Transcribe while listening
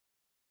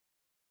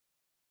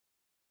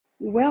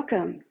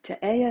Welcome to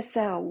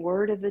ASL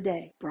Word of the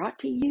Day, brought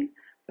to you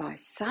by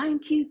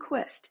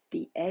SignCueQuest,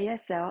 the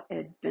ASL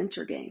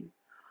adventure game.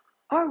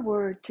 Our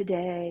word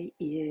today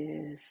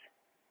is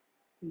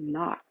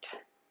not.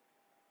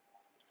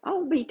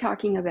 I'll be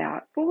talking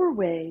about 4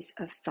 ways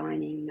of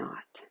signing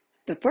not.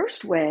 The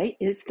first way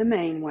is the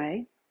main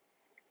way.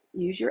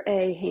 Use your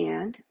A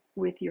hand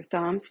with your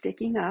thumb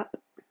sticking up.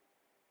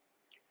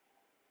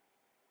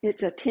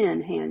 It's a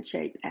 10 hand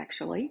shape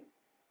actually.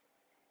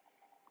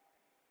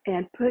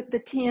 And put the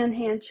 10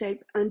 hand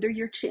shape under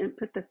your chin,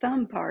 put the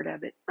thumb part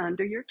of it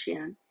under your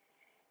chin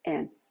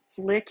and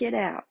flick it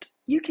out.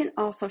 You can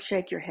also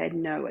shake your head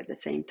no at the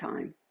same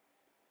time.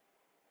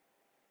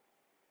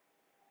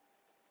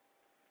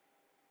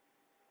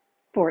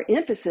 For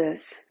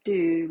emphasis,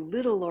 do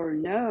little or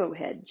no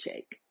head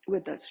shake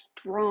with a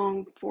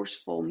strong,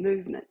 forceful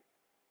movement.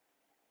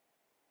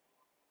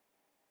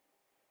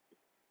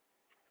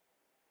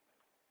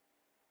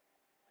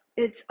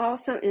 It's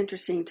also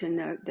interesting to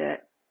note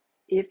that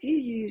if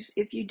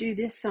you do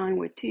this sign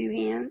with 2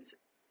 hands,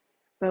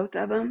 both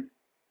of them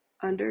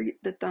under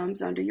the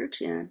thumbs under your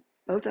chin,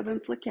 both of them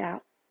flick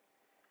out,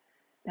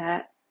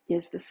 that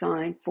is the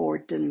sign for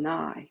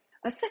deny.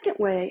 A second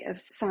way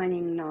of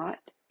signing not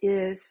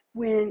is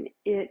when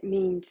it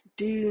means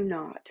do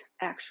not.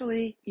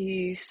 Actually,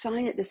 you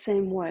sign it the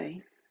same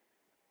way,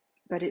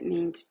 but it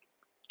means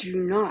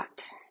do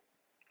not,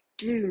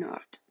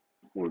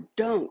 or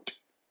don't.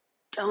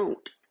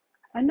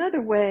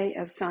 Another way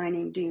of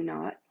signing do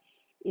not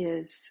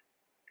is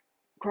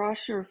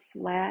cross your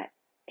flat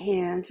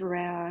hands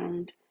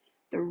around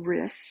the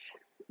wrist,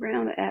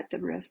 at the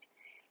wrist,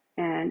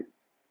 and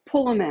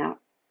pull them out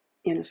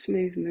in a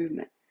smooth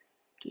movement.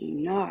 Do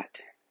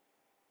not,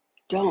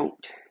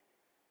 don't.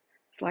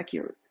 It's like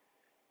you're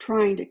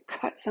trying to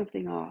cut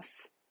something off.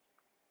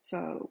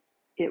 So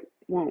it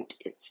won't,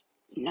 it's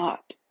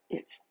not,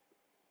 it's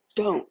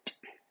don't.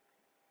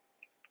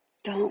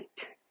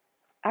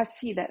 I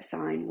see that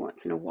sign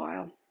once in a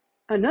while.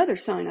 Another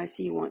sign I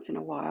see once in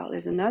a while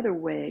is another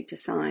way to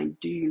sign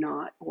do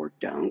not or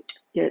don't.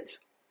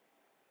 It's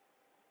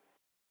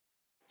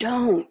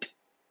don't.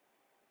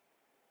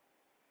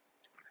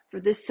 For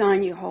this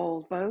sign, you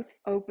hold both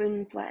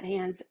open, flat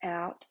hands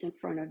out in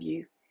front of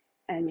you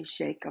and you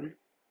shake them.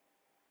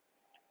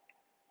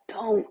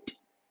 Don't.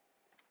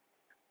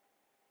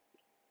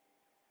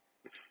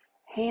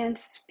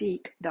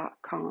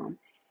 Handspeak.com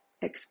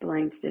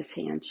explains this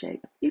hand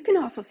shape. You can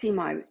also see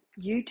my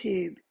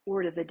YouTube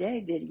Word of the Day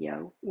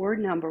video, word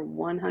number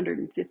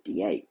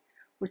 158,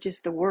 which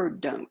is the word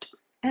don't.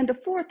 And the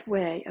fourth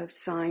way of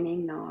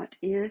signing not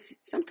is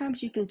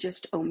sometimes you can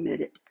just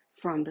omit it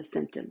from the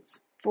sentence.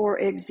 For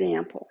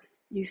example,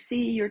 you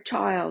see your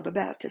child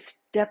about to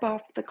step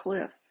off the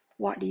cliff.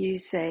 What do you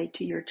say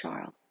to your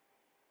child?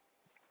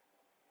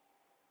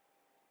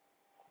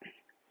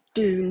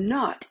 Do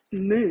not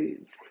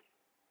move.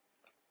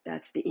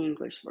 That's the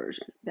English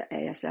version, the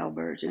ASL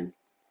version.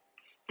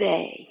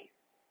 Stay.